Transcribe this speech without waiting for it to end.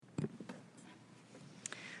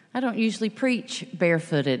I don't usually preach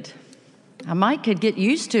barefooted. I might could get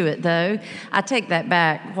used to it, though. I take that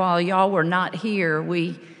back. While y'all were not here,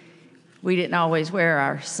 we didn't always wear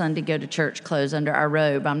our Sunday go-to-church clothes under our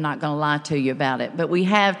robe. I'm not going to lie to you about it. But we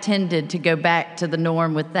have tended to go back to the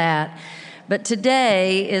norm with that. But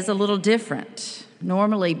today is a little different.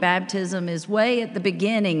 Normally, baptism is way at the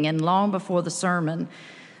beginning and long before the sermon.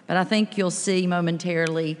 But I think you'll see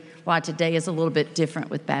momentarily why today is a little bit different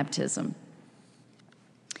with baptism.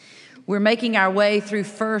 We're making our way through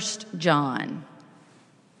 1 John.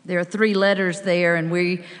 There are 3 letters there, and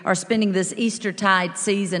we are spending this Eastertide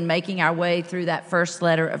season making our way through that first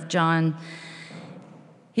letter of John.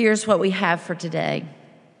 Here's what we have for today.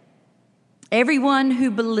 Everyone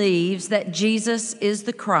who believes that Jesus is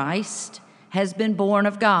the Christ has been born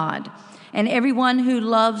of God, and everyone who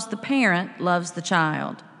loves the parent loves the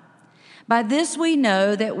child. By this we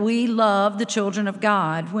know that we love the children of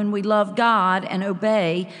God, when we love God and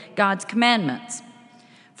obey God's commandments.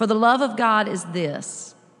 For the love of God is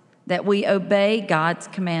this, that we obey God's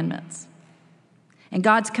commandments. And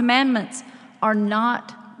God's commandments are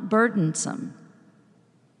not burdensome.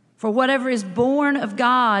 For whatever is born of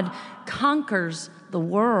God conquers the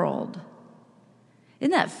world.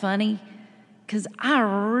 Isn't that funny? Because I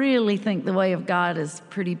really think the way of God is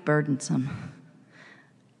pretty burdensome.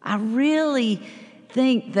 I really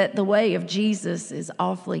think that the way of Jesus is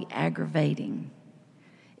awfully aggravating.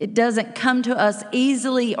 It doesn't come to us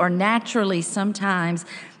easily or naturally sometimes.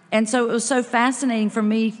 And so it was so fascinating for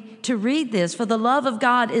me to read this. For the love of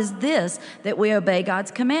God is this, that we obey God's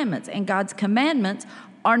commandments. And God's commandments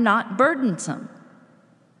are not burdensome.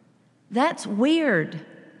 That's weird.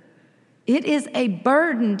 It is a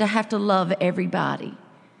burden to have to love everybody.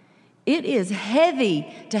 It is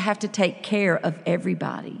heavy to have to take care of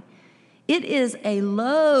everybody. It is a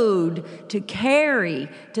load to carry,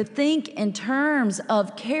 to think in terms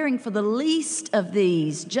of caring for the least of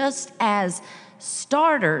these, just as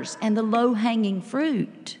starters and the low-hanging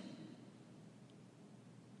fruit.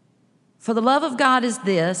 For the love of God is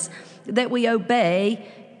this, that we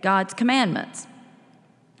obey God's commandments.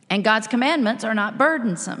 And God's commandments are not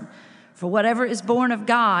burdensome. For whatever is born of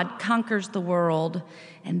God conquers the world.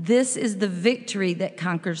 And this is the victory that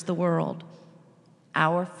conquers the world,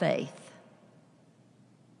 our faith.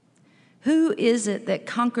 Who is it that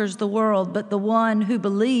conquers the world but the one who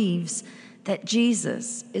believes that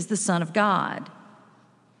Jesus is the Son of God?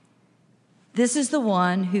 This is the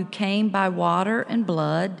one who came by water and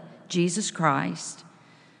blood, Jesus Christ,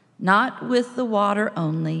 not with the water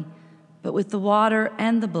only, but with the water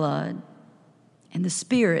and the blood. And the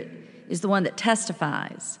Spirit is the one that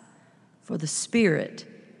testifies, for the Spirit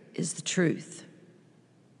is the truth.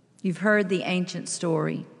 You've heard the ancient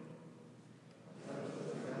story.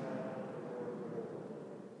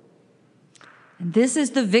 And this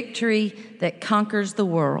is the victory that conquers the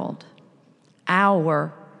world,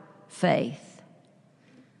 our faith.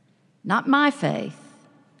 Not my faith,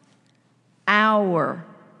 our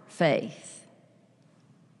faith.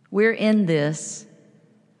 We're in this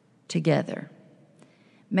together.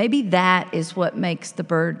 Maybe that is what makes the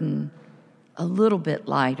burden a little bit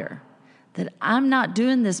lighter. That I'm not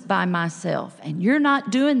doing this by myself, and you're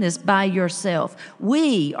not doing this by yourself.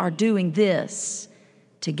 We are doing this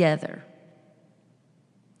together.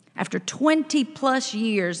 After 20 plus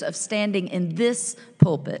years of standing in this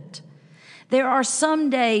pulpit, there are some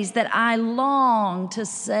days that I long to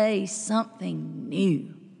say something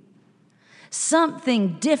new,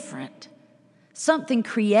 something different, something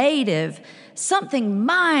creative, something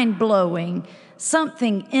mind-blowing,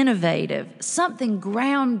 something innovative, something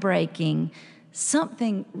groundbreaking,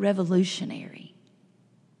 something revolutionary.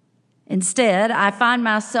 Instead, I find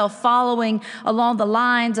myself following along the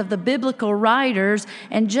lines of the biblical writers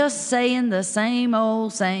and just saying the same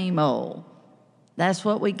old, same old. That's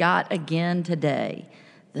what we got again today.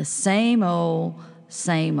 The same old,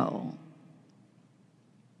 same old.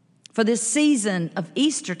 For this season of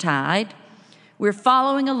Eastertide, we're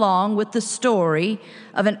following along with the story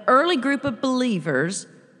of an early group of believers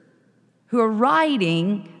who are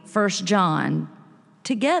writing 1 John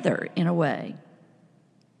together in a way.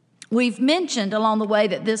 We've mentioned along the way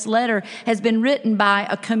that this letter has been written by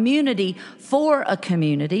a community for a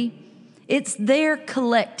community. It's their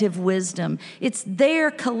collective wisdom. It's their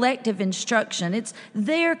collective instruction. It's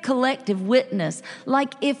their collective witness.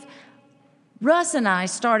 Like if Russ and I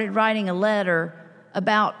started writing a letter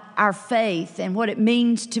about our faith and what it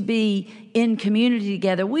means to be in community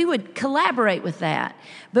together, we would collaborate with that.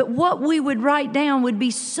 But what we would write down would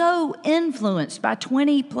be so influenced by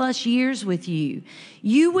 20 plus years with you.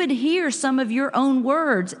 You would hear some of your own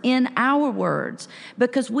words in our words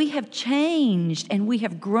because we have changed and we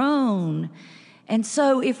have grown. And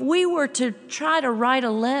so if we were to try to write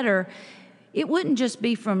a letter, it wouldn't just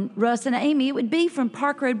be from Russ and Amy, it would be from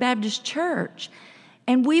Park Road Baptist Church.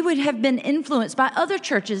 And we would have been influenced by other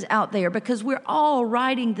churches out there because we're all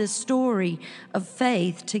writing this story of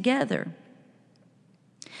faith together.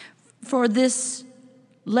 For this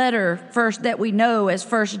letter first that we know as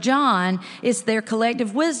 1 John, it's their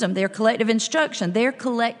collective wisdom, their collective instruction, their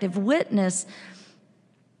collective witness.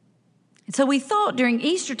 So we thought during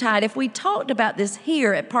Eastertide, if we talked about this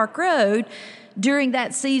here at Park Road during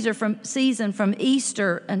that season from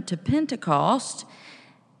Easter unto Pentecost,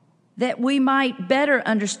 that we might better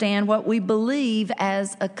understand what we believe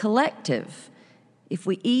as a collective if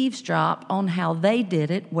we eavesdrop on how they did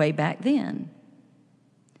it way back then.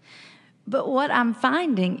 But what I'm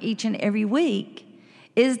finding each and every week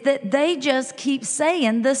is that they just keep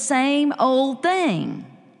saying the same old thing.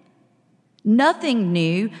 Nothing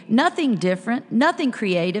new, nothing different, nothing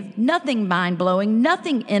creative, nothing mind-blowing,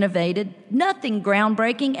 nothing innovative, nothing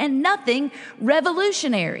groundbreaking, and nothing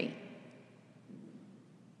revolutionary.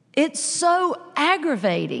 It's so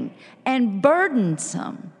aggravating and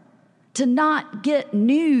burdensome to not get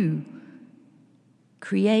new,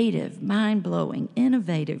 creative, mind-blowing,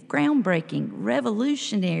 innovative, groundbreaking,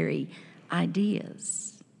 revolutionary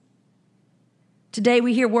ideas. Today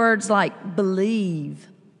we hear words like believe,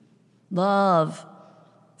 love,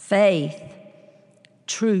 faith,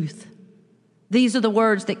 truth. These are the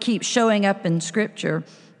words that keep showing up in Scripture.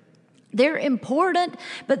 They're important,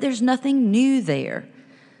 but there's nothing new there.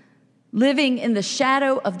 Living in the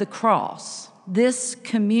shadow of the cross, this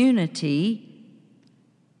community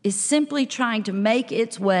is simply trying to make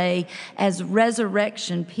its way as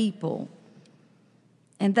resurrection people.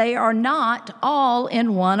 And they are not all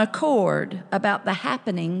in one accord about the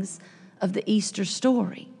happenings of the Easter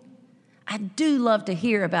story. I do love to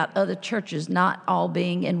hear about other churches not all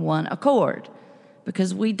being in one accord,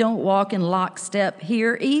 because we don't walk in lockstep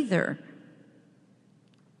here either.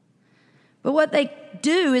 But what they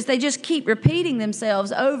do is they just keep repeating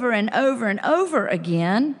themselves over and over and over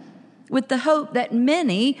again with the hope that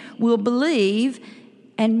many will believe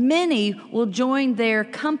and many will join their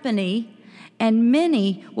company and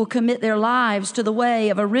many will commit their lives to the way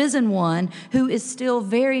of a risen one who is still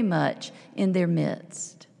very much in their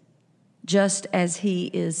midst, just as he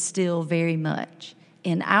is still very much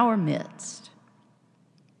in our midst.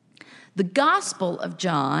 The Gospel of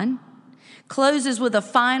John closes with a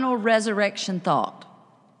final resurrection thought.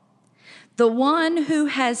 The one who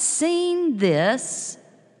has seen this,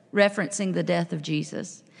 referencing the death of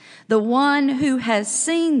Jesus, the one who has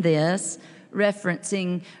seen this,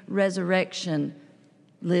 referencing resurrection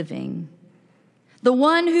living. The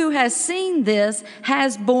one who has seen this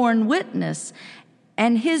has borne witness,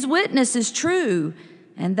 and his witness is true,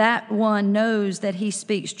 and that one knows that he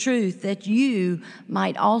speaks truth, that you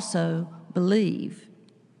might also believe.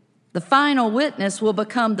 The final witness will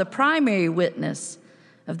become the primary witness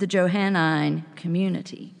of the Johannine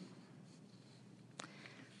community.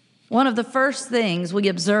 One of the first things we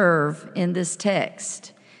observe in this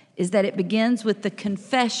text is that it begins with the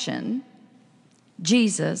confession,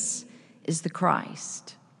 Jesus is the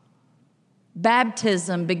Christ.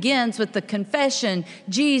 Baptism begins with the confession,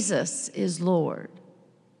 Jesus is Lord.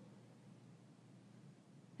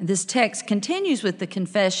 And this text continues with the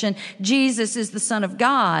confession, Jesus is the Son of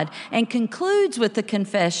God, and concludes with the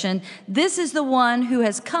confession, this is the one who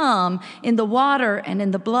has come in the water and in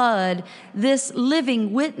the blood. This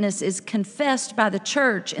living witness is confessed by the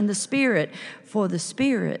church in the Spirit, for the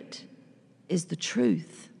Spirit is the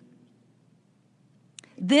truth.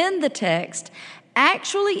 Then the text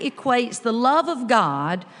actually equates the love of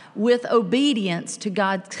God with obedience to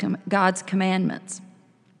God's commandments.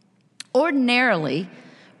 Ordinarily,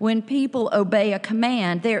 when people obey a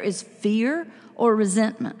command, there is fear or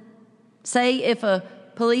resentment. Say if a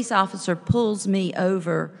police officer pulls me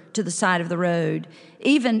over to the side of the road,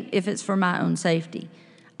 even if it's for my own safety,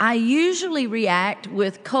 I usually react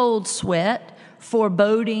with cold sweat,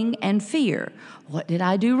 foreboding, and fear. What did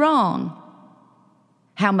I do wrong?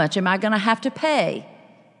 How much am I going to have to pay?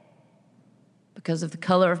 Because of the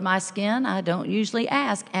color of my skin, I don't usually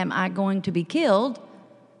ask, am I going to be killed?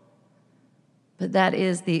 But that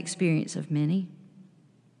is the experience of many.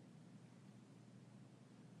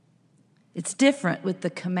 It's different with the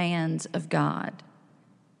commands of God.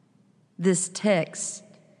 This text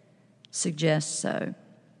suggests so.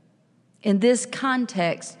 In this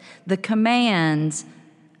context, the commands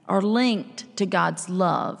are linked to God's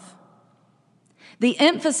love. The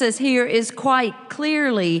emphasis here is quite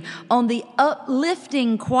clearly on the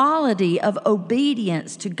uplifting quality of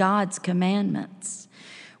obedience to God's commandments.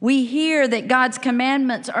 We hear that God's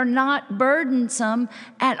commandments are not burdensome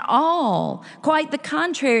at all. Quite the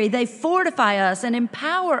contrary, they fortify us and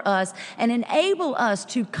empower us and enable us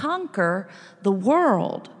to conquer the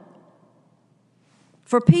world.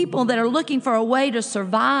 For people that are looking for a way to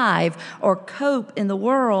survive or cope in the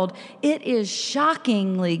world, it is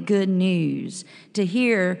shockingly good news to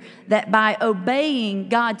hear that by obeying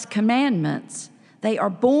God's commandments, they are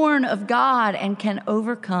born of God and can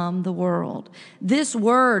overcome the world. This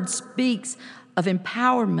word speaks of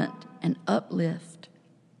empowerment and uplift.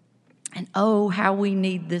 And oh, how we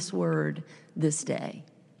need this word this day.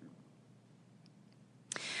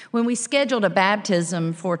 When we scheduled a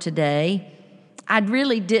baptism for today, I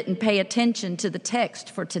really didn't pay attention to the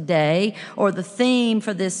text for today or the theme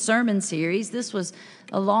for this sermon series. This was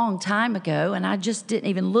a long time ago, and I just didn't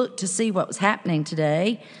even look to see what was happening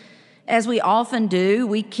today. As we often do,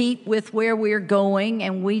 we keep with where we're going,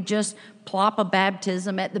 and we just plop a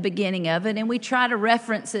baptism at the beginning of it, and we try to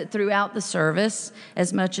reference it throughout the service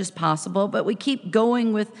as much as possible, but we keep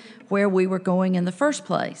going with where we were going in the first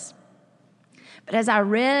place. But as I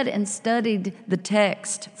read and studied the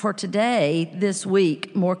text for today, this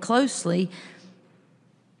week, more closely,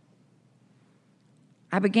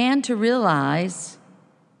 I began to realize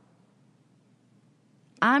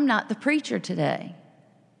I'm not the preacher today.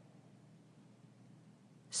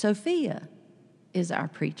 Sophia is our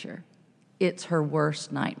preacher. It's her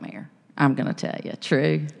worst nightmare, I'm going to tell you.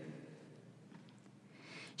 True.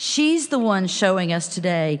 She's the one showing us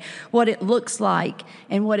today what it looks like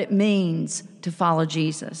and what it means to follow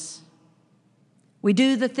Jesus. We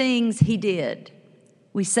do the things he did.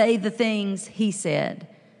 We say the things he said.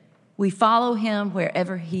 We follow him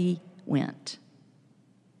wherever he went.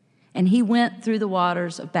 And he went through the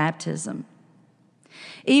waters of baptism.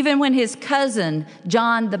 Even when his cousin,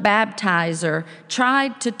 John the Baptizer,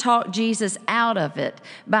 tried to talk Jesus out of it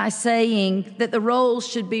by saying that the roles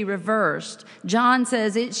should be reversed, John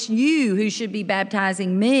says, "It's you who should be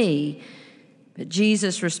baptizing me." But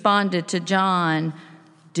Jesus responded to John,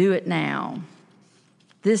 "Do it now.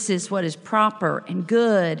 This is what is proper and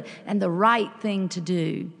good and the right thing to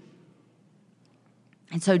do."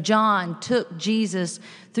 And so John took Jesus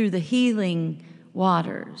through the healing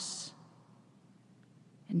waters.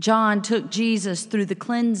 And John took Jesus through the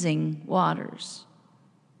cleansing waters.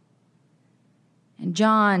 And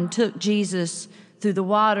John took Jesus through the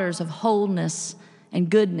waters of wholeness and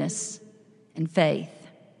goodness and faith.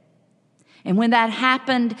 And when that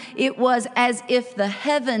happened, it was as if the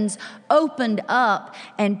heavens opened up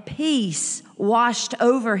and peace washed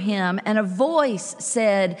over him, and a voice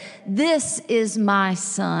said, "This is my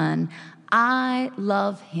son. I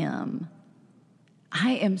love him.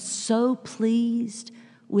 I am so pleased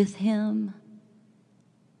with him."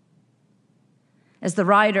 As the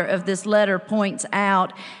writer of this letter points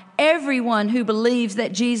out, everyone who believes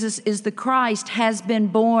that Jesus is the Christ has been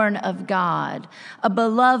born of God, a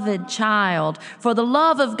beloved child. For the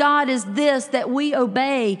love of God is this, that we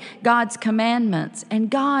obey God's commandments, and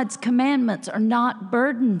God's commandments are not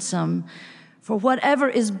burdensome. For whatever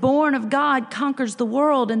is born of God conquers the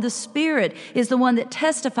world, and the Spirit is the one that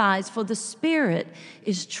testifies, for the Spirit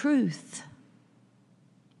is truth.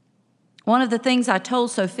 One of the things I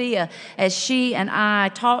told Sophia as she and I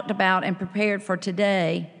talked about and prepared for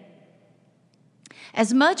today,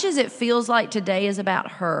 as much as it feels like today is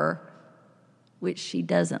about her, which she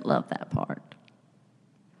doesn't love that part,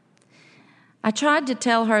 I tried to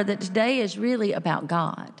tell her that today is really about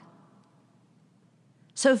God.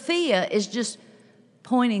 Sophia is just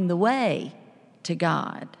pointing the way to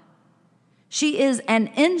God. She is an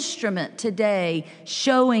instrument today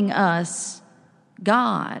showing us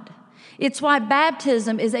God. It's why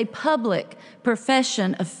baptism is a public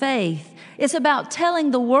profession of faith. It's about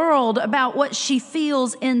telling the world about what she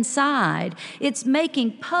feels inside. It's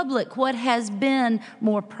making public what has been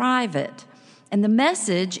more private. And the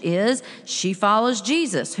message is she follows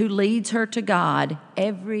Jesus, who leads her to God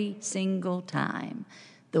every single time.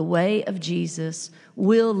 The way of Jesus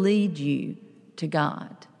will lead you to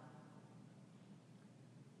God.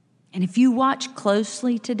 And if you watch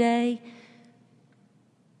closely today,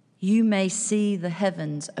 you may see the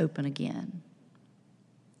heavens open again.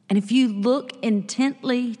 And if you look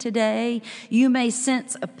intently today, you may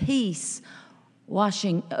sense a peace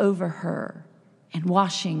washing over her and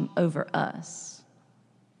washing over us.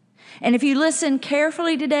 And if you listen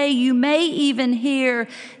carefully today, you may even hear,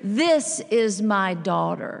 "This is my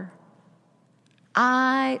daughter.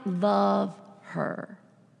 I love her.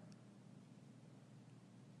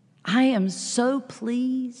 I am so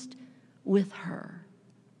pleased with her."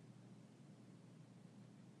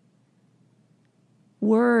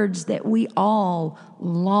 Words that we all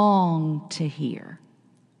long to hear.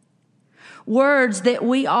 Words that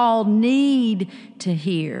we all need to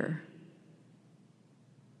hear.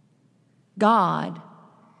 God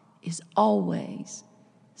is always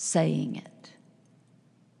saying it.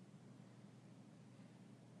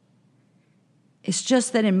 It's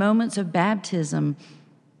just that in moments of baptism,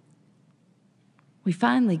 we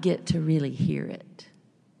finally get to really hear it.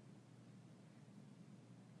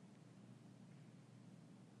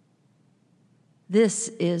 This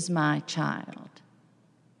is my child.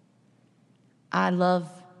 I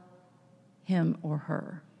love him or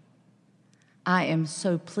her. I am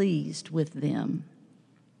so pleased with them.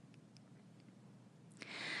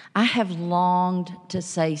 I have longed to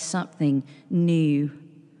say something new,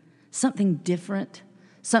 something different,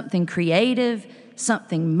 something creative,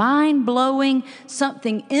 something mind-blowing,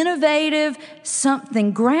 something innovative,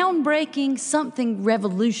 something groundbreaking, something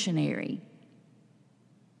revolutionary.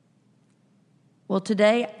 Well,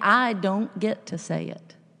 today I don't get to say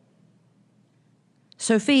it.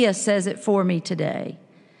 Sophia says it for me today.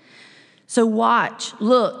 So watch,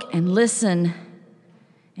 look, and listen,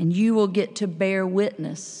 and you will get to bear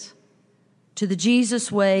witness to the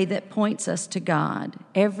Jesus way that points us to God.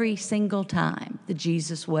 Every single time, the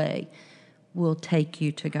Jesus way will take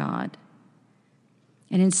you to God.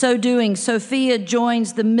 And in so doing, Sophia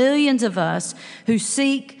joins the millions of us who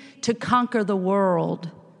seek to conquer the world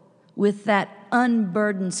with that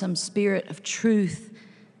unburdensome spirit of truth,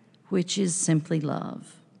 which is simply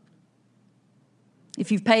love. If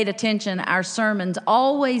you've paid attention, our sermons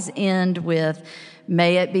always end with,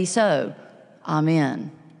 "May it be so.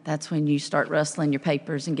 Amen." That's when you start rustling your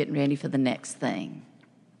papers and getting ready for the next thing.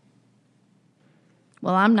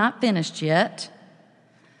 Well, I'm not finished yet.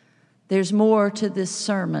 There's more to this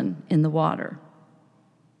sermon in the water.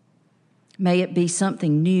 May it be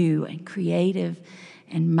something new and creative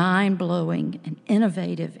and mind-blowing and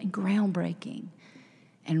innovative and groundbreaking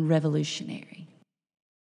and revolutionary.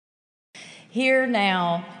 Hear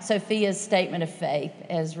now Sophia's statement of faith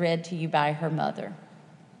as read to you by her mother.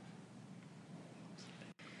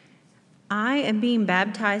 I am being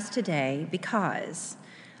baptized today because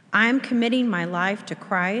I am committing my life to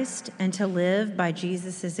Christ and to live by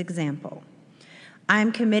Jesus' example. I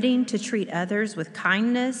am committing to treat others with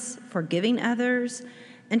kindness, forgiving others,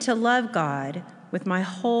 and to love God with my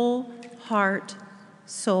whole heart,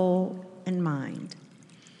 soul, and mind.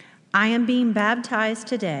 I am being baptized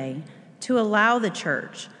today to allow the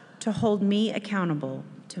church to hold me accountable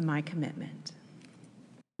to my commitment.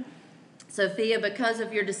 Sophia, because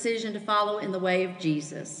of your decision to follow in the way of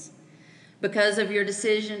Jesus, because of your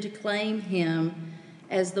decision to claim him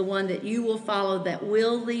as the one that you will follow, that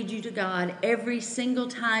will lead you to God every single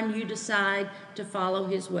time you decide to follow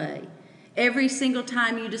his way, every single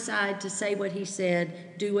time you decide to say what he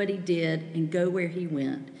said, do what he did, and go where he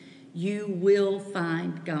went, you will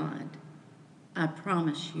find God. I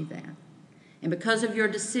promise you that. And because of your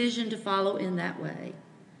decision to follow in that way,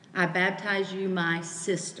 I baptize you, my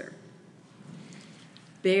sister,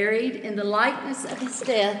 buried in the likeness of his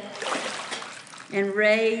death and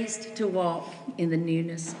raised to walk in the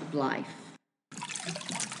newness of life.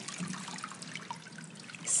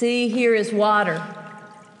 See, here is water.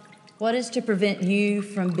 What is to prevent you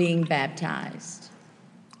from being baptized?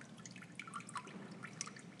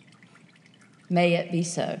 May it be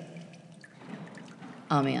so.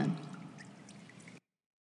 Amen.